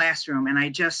within a classroom. And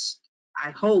I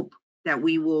hope that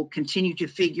we will continue to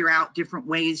figure out different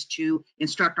ways to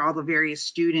instruct all the various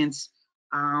students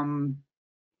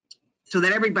so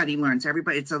that everybody learns.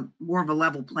 It's more of a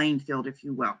level playing field, if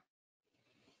you will.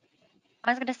 I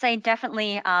was going to say,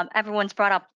 definitely, everyone's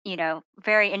brought up,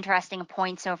 very interesting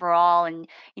points overall, and,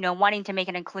 wanting to make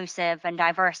an inclusive and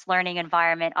diverse learning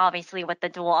environment, obviously with the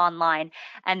dual online,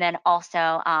 and then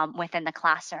also within the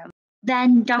classroom.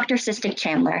 Then Dr. Sistik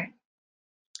Chandler.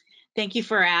 Thank you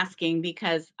for asking,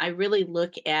 because I really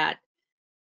look at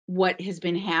what has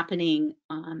been happening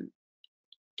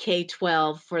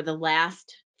K-12 for the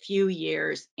last few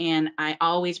years, and I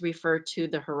always refer to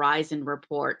the Horizon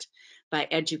report by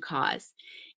EDUCAUSE,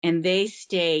 and they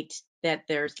state that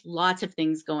there's lots of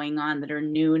things going on that are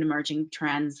new and emerging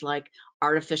trends, like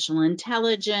artificial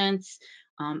intelligence,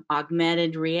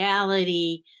 augmented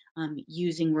reality,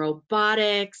 using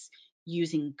robotics,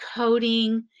 using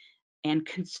coding, and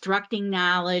constructing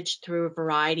knowledge through a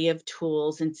variety of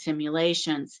tools and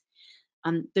simulations.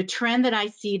 The trend that I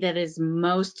see that is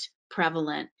most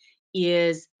prevalent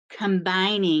is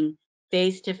combining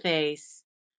face-to-face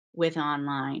with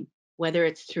online, whether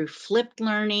it's through flipped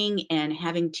learning and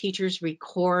having teachers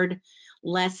record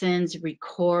lessons,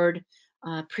 record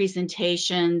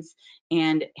presentations,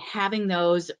 and having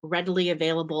those readily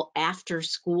available after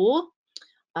school,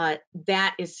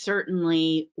 that is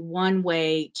certainly one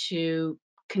way to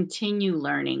continue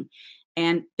learning.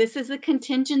 And this is a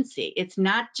contingency. It's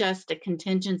not just a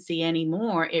contingency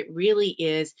anymore. It really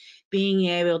is being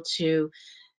able to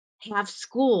have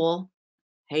school,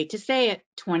 hate to say it,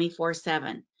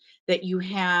 24/7, that you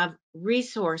have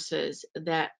resources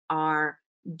that are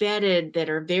vetted, that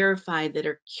are verified, that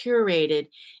are curated,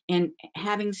 and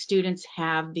having students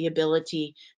have the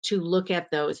ability to look at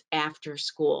those after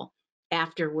school,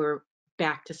 after we're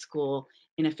back to school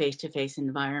in a face-to-face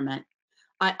environment.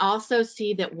 I also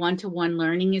see that one-to-one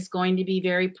learning is going to be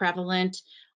very prevalent.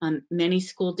 Many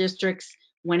school districts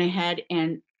went ahead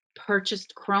and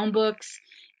purchased Chromebooks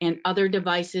and other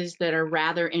devices that are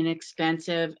rather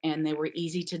inexpensive, and they were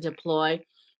easy to deploy.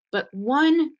 But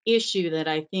one issue that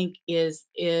I think is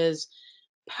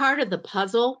part of the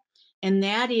puzzle, and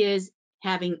that is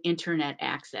having internet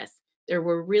access. There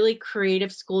were really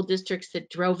creative school districts that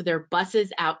drove their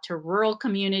buses out to rural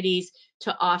communities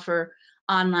to offer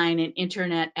online and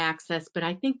internet access, but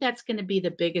I think that's going to be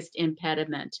the biggest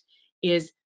impediment,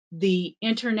 is the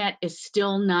internet is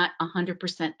still not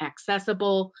 100%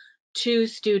 accessible to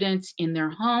students in their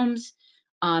homes,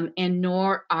 and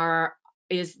nor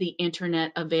is the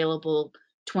internet available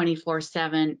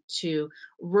 24/7 to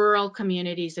rural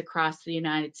communities across the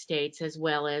United States as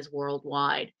well as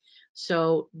worldwide.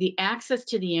 So the access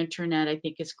to the internet, I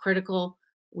think, is critical.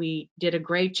 We did a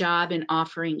great job in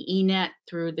offering eNet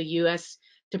through the U.S.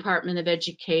 Department of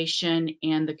Education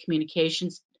and the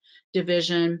Communications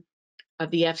Division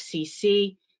of the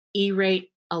FCC.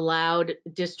 E-rate allowed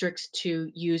districts to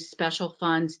use special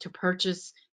funds to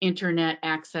purchase internet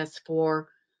access for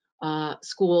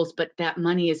schools, but that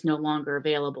money is no longer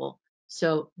available.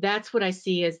 So that's what I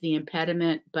see as the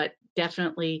impediment, but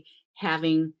definitely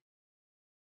having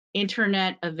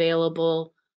internet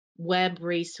available, web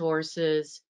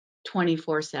resources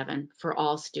 24/7 for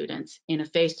all students in a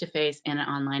face-to-face and an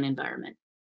online environment.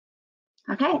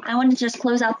 Okay, I wanted to just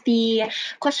close out the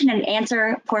question and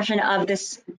answer portion of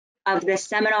this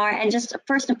seminar, and just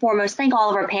first and foremost thank all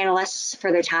of our panelists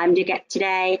for their time to get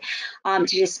today to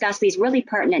discuss these really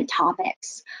pertinent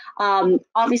topics.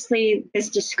 Obviously, this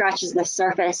just scratches the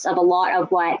surface of a lot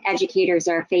of what educators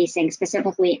are facing,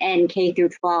 specifically in K through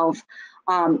 12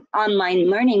 online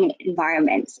learning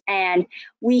environments. And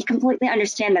we completely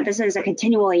understand that this is a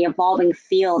continually evolving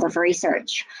field of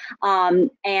research.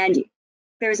 And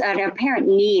there's an apparent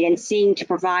need in seeking to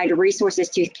provide resources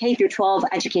to K through 12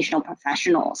 educational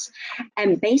professionals.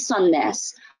 And based on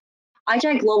this,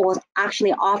 IGI Global is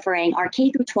actually offering our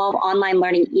K through 12 online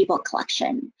learning ebook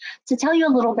collection. To tell you a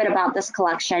little bit about this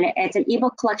collection, it's an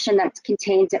ebook collection that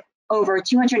contains over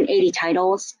 280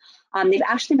 titles. They've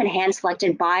actually been hand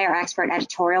selected by our expert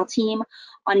editorial team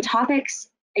on topics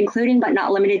including but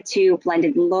not limited to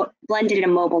blended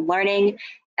and mobile learning,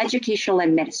 educational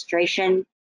administration,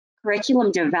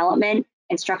 curriculum development,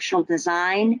 instructional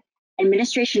design,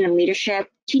 administration and leadership,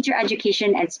 teacher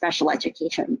education, and special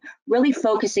education, really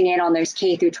focusing in on those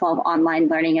K through 12 online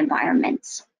learning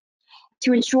environments.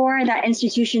 To ensure that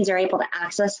institutions are able to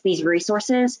access these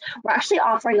resources, we're actually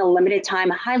offering a limited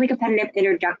time, highly competitive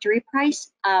introductory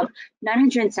price of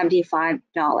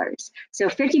 $975. So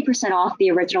 50% off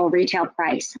the original retail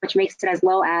price, which makes it as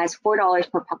low as $4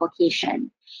 per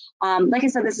publication. Like I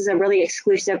said, this is a really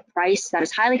exclusive price that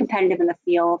is highly competitive in the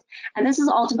field. And this is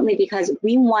ultimately because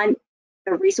we want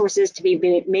the resources to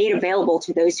be made available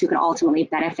to those who can ultimately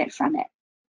benefit from it.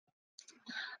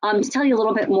 To tell you a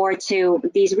little bit more too,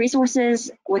 these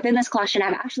resources within this collection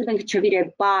have actually been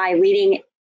contributed by leading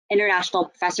international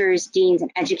professors, deans,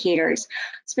 and educators,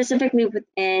 specifically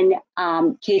within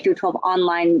K through 12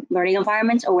 online learning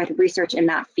environments or with research in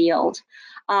that field.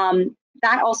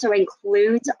 That also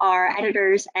includes our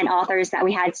editors and authors that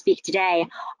we had speak today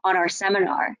on our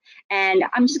seminar. And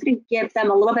I'm just going to give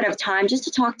them a little bit of time just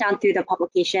to talk down through the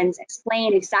publications,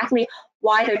 explain exactly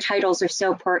why their titles are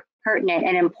so pertinent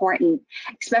and important,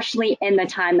 especially in the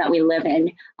time that we live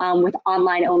in with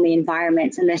online-only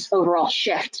environments and this overall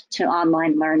shift to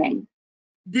online learning.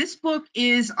 This book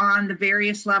is on the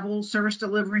various level service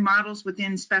delivery models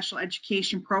within special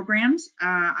education programs.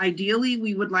 Ideally,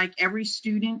 we would like every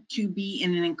student to be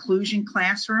in an inclusion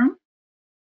classroom.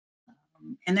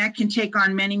 And that can take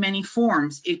on many, many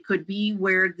forms. It could be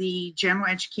where the general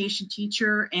education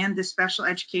teacher and the special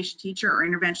education teacher or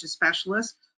intervention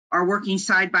specialist are working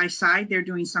side by side. They're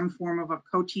doing some form of a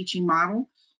co-teaching model.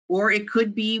 Or it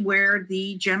could be where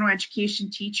the general education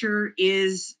teacher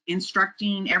is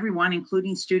instructing everyone,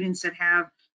 including students that have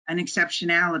an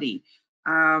exceptionality.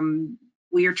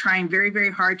 We are trying very,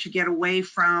 very hard to get away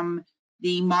from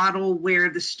the model where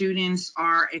the students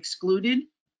are excluded,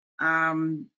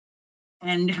 and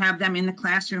have them in the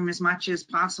classroom as much as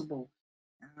possible.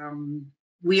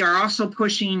 We are also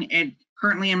pushing it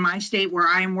currently in my state where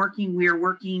I am working. We are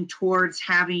working towards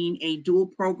having a dual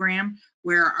program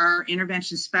where our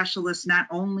intervention specialists not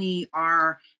only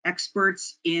are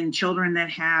experts in children that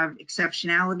have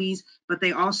exceptionalities, but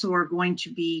they also are going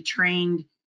to be trained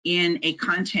in a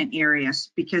content area,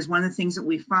 because one of the things that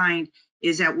we find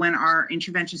is that when our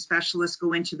intervention specialists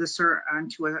go into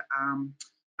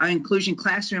an inclusion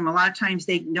classroom, a lot of times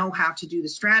they know how to do the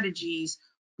strategies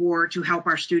to help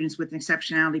our students with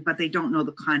exceptionality, but they don't know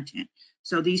the content.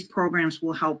 So these programs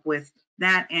will help with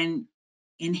that and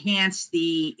enhance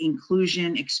the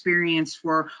inclusion experience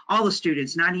for all the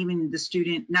students, not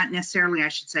necessarily, I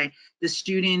should say, the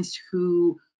students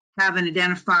who have an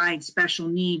identified special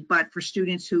need, but for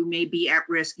students who may be at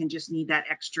risk and just need that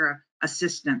extra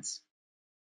assistance.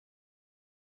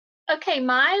 Okay,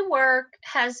 my work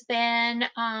has been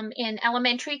in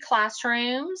elementary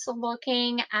classrooms,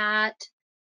 looking at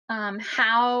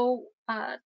how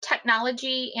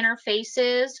technology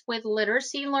interfaces with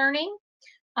literacy learning,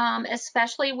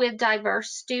 especially with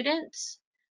diverse students,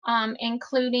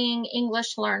 including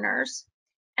English learners.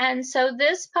 And so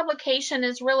this publication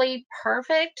is really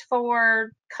perfect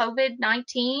for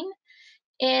COVID-19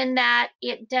 in that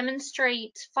it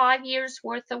demonstrates 5 years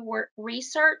worth of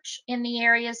research in the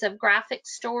areas of graphic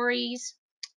stories,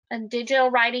 and digital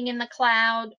writing in the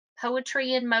cloud,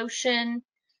 poetry in motion,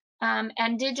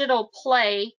 and digital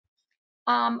play,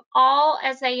 all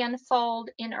as they unfold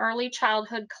in early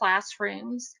childhood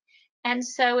classrooms. And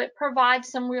so it provides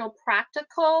some real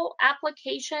practical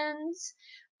applications,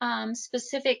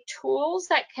 specific tools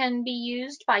that can be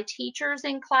used by teachers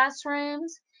in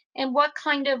classrooms, and what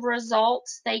kind of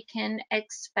results they can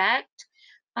expect,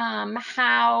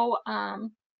 how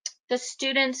the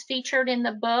students featured in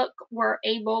the book were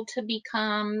able to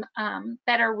become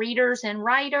better readers and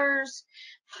writers,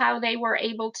 how they were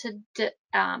able to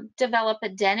develop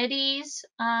identities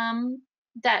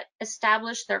that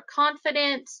establish their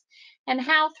confidence, and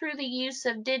how through the use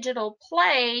of digital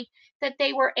play that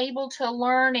they were able to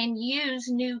learn and use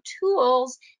new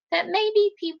tools that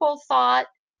maybe people thought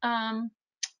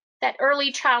that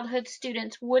early childhood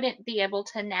students wouldn't be able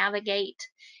to navigate.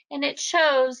 And it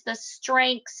shows the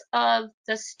strengths of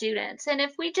the students. And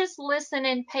if we just listen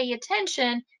and pay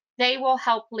attention, they will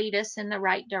help lead us in the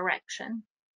right direction.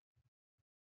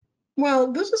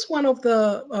 Well, this is one of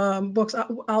the books.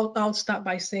 I'll start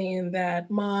by saying that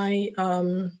my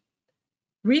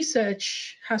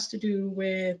research has to do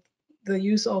with the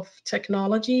use of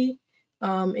technology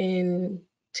in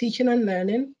teaching and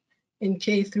learning in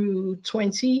K through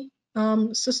 20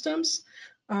 systems,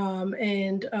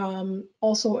 and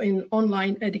also in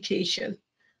online education.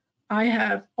 I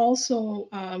have also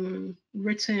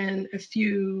written a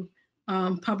few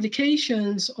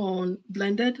publications on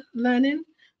blended learning,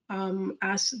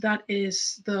 as that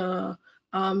is the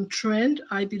trend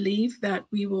I believe that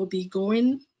we will be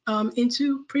going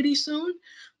into pretty soon.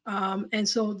 And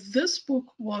so this book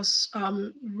was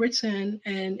written,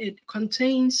 and it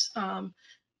contains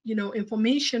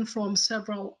information from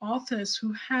several authors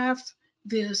who have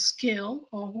the skill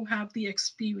or who have the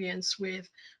experience with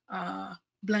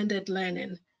blended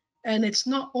learning. And it's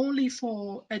not only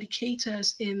for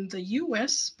educators in the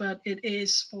US, but it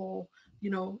is for,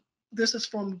 this is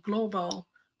from global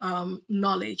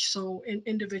knowledge. So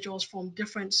individuals from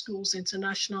different schools,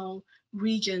 international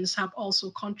regions have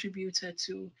also contributed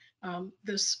to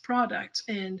this product.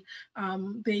 And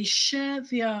they share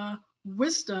their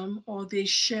wisdom, or they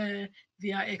share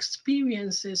their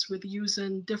experiences with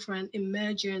using different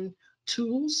emerging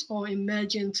tools or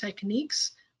emerging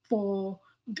techniques for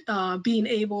being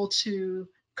able to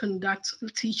conduct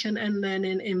teaching and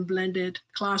learning in blended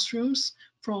classrooms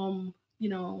from,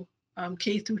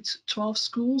 K through 12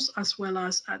 schools, as well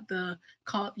as at the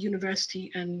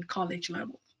university and college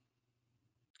level.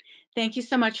 Thank you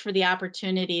so much for the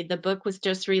opportunity. The book was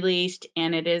just released,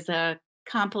 and it is a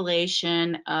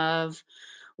compilation of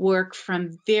work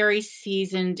from very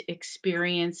seasoned,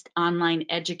 experienced online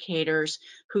educators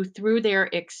who, through their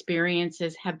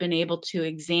experiences, have been able to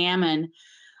examine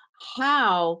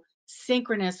how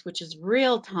synchronous, which is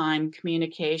real-time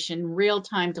communication,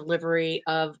 real-time delivery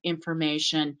of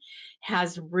information,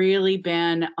 has really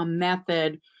been a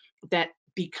method that,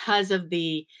 because of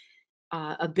the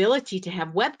ability to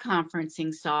have web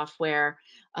conferencing software,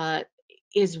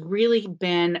 is really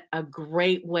been a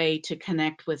great way to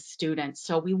connect with students.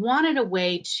 So we wanted a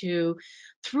way to,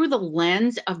 through the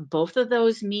lens of both of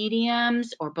those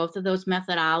mediums or both of those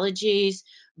methodologies,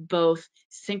 both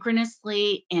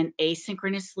synchronously and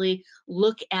asynchronously,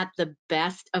 look at the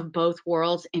best of both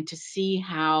worlds and to see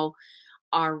how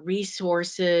our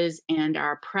resources and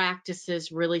our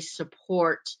practices really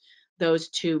support those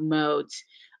two modes.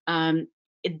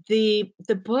 The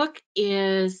book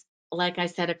is, like I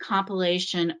said, a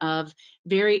compilation of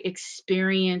very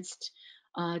experienced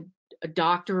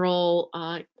doctoral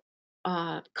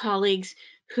colleagues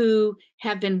who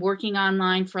have been working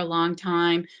online for a long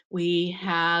time. We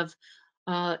have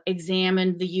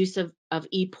examined the use of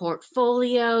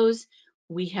e-portfolios.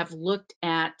 We have looked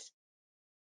at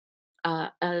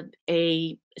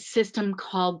a system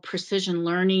called precision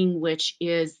learning, which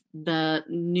is the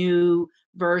new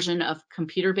version of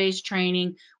computer-based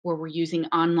training, where we're using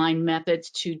online methods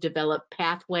to develop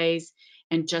pathways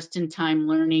and just-in-time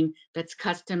learning that's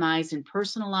customized and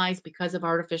personalized because of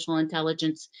artificial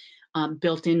intelligence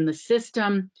built in the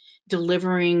system,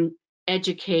 delivering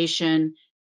education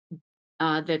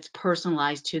that's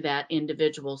personalized to that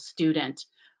individual student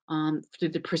through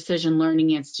the Precision Learning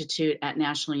Institute at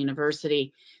National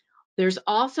University. There's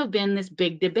also been this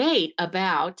big debate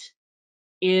about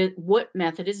what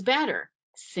method is better,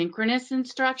 synchronous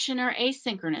instruction or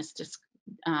asynchronous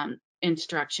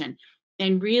instruction.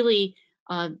 And really,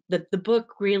 the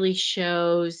book really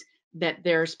shows that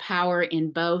there's power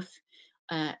in both,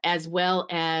 as well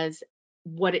as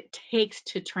what it takes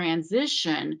to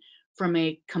transition from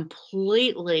a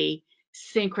completely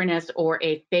synchronous or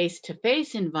a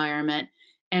face-to-face environment,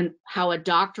 and how a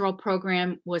doctoral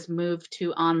program was moved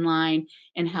to online,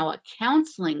 and how a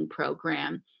counseling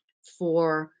program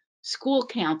for school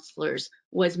counselors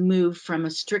was moved from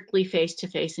a strictly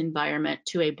face-to-face environment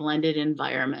to a blended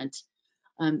environment.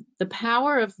 The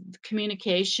power of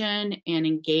communication and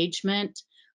engagement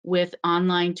with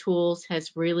online tools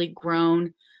has really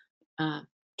grown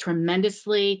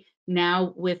tremendously.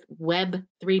 Now with Web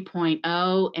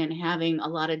 3.0 and having a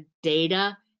lot of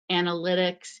data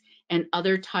analytics and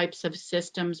other types of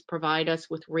systems provide us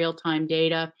with real-time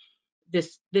data,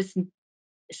 this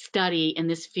study in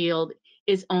this field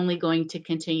is only going to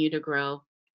continue to grow.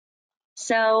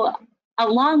 So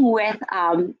along with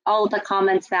all of the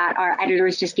comments that our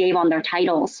editors just gave on their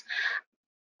titles,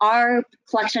 our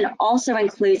collection also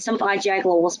includes some of IGI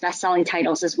Global's best-selling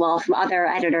titles as well from other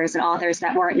editors and authors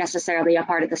that weren't necessarily a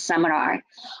part of the seminar.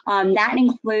 That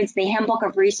includes the Handbook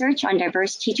of Research on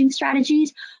Diverse Teaching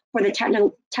Strategies for the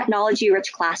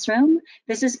Technology-Rich Classroom.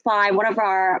 This is by one of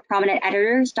our prominent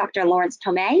editors, Dr. Lawrence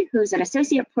Tomei, who's an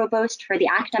Associate Provost for the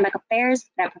Academic Affairs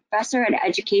and a Professor in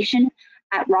Education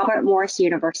at Robert Morris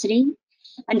University,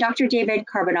 and Dr. David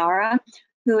Carbonara,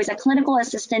 who is a Clinical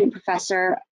Assistant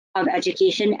Professor of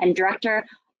Education and Director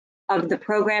of the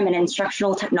Program in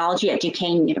Instructional Technology at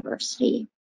Duquesne University.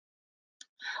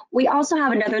 We also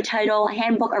have another title,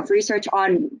 Handbook of Research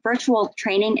on Virtual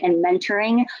Training and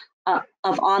Mentoring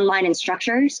of Online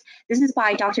Instructors. This is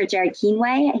by Dr. Jared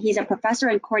Keenway. He's a professor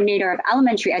and coordinator of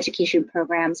elementary education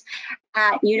programs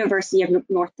at University of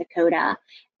North Dakota.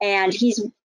 And he's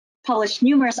published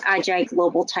numerous IGI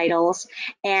Global titles.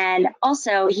 And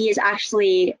also he has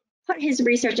actually put his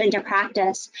research into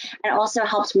practice and also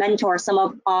helps mentor some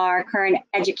of our current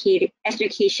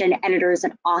education editors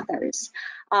and authors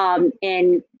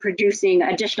in producing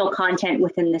additional content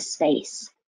within this space.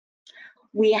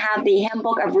 We have the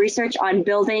Handbook of Research on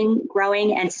Building,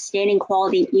 Growing, and Sustaining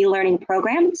Quality E-Learning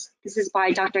Programs. This is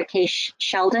by Dr. K.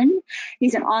 Sheldon.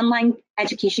 He's an online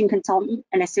education consultant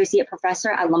and associate professor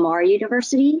at Lamar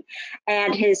University.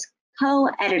 And his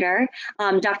co-editor,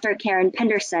 Dr. Karen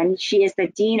Penderson, she is the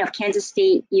Dean of Kansas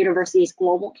State University's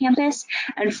Global Campus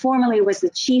and formerly was the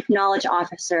Chief Knowledge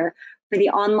Officer for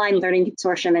the Online Learning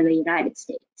Consortium in the United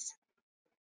States.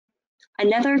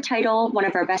 Another title, one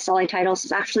of our best-selling titles,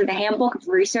 is actually the Handbook of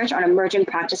Research on Emerging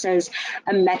Practices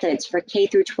and Methods for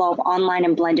K-12 Online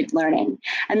and Blended Learning.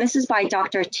 And this is by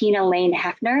Dr. Tina Lane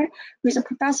Hefner, who's a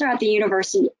professor at the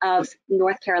University of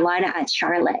North Carolina at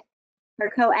Charlotte.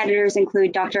 Her co-editors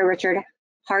include Dr. Richard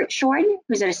Hartshorn,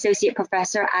 who's an associate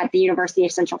professor at the University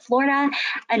of Central Florida,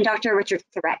 and Dr. Richard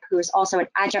Threpp, who is also an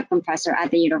adjunct professor at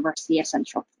the University of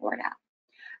Central Florida.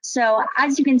 So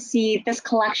as you can see, this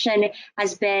collection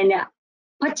has been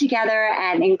put together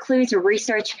and includes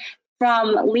research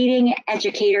from leading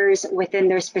educators within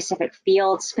their specific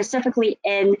fields, specifically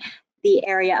in the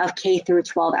area of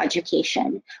K-12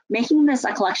 education, making this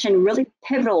a collection really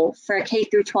pivotal for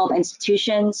K-12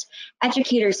 institutions,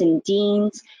 educators and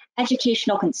deans,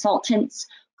 educational consultants,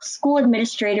 school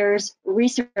administrators,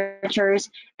 researchers,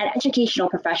 and educational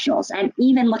professionals, and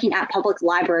even looking at public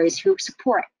libraries who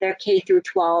support their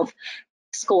K-12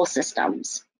 school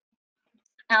systems.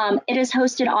 It is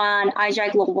hosted on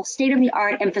IGI Global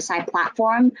state-of-the-art Emphasize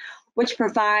platform, which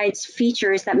provides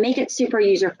features that make it super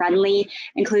user-friendly,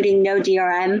 including no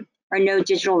DRM or no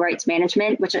digital rights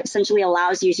management, which essentially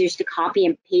allows users to copy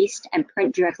and paste and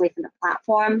print directly from the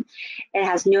platform. It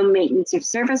has no maintenance of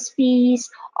service fees.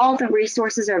 All the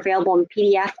resources are available in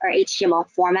PDF or HTML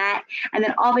format. And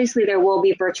then obviously there will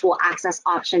be virtual access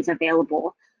options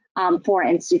available for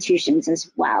institutions as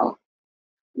well.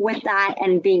 With that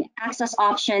and being access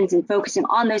options and focusing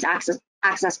on those access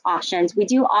options, we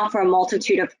do offer a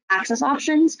multitude of access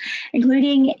options,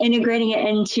 including integrating it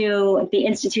into the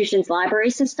institution's library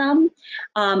system,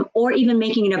 or even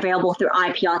making it available through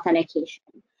IP authentication.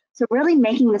 So really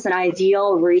making this an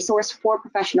ideal resource for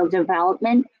professional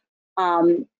development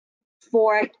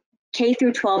for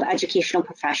K-12 educational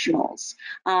professionals.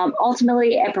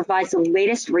 Ultimately, it provides the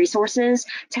latest resources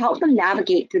to help them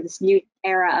navigate through this new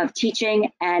era of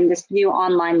teaching and this new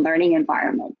online learning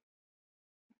environment.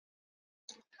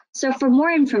 So for more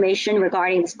information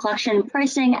regarding this collection,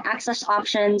 pricing, access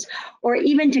options, or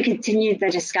even to continue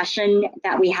the discussion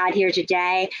that we had here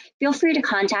today, feel free to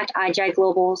contact IGI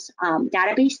Global's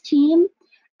database team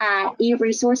at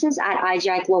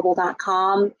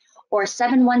eresources@igiglobal.com or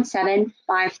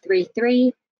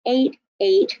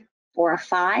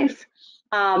 717-533-8845,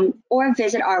 or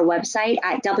visit our website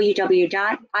at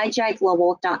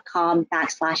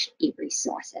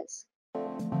www.igiglobal.com/eresources.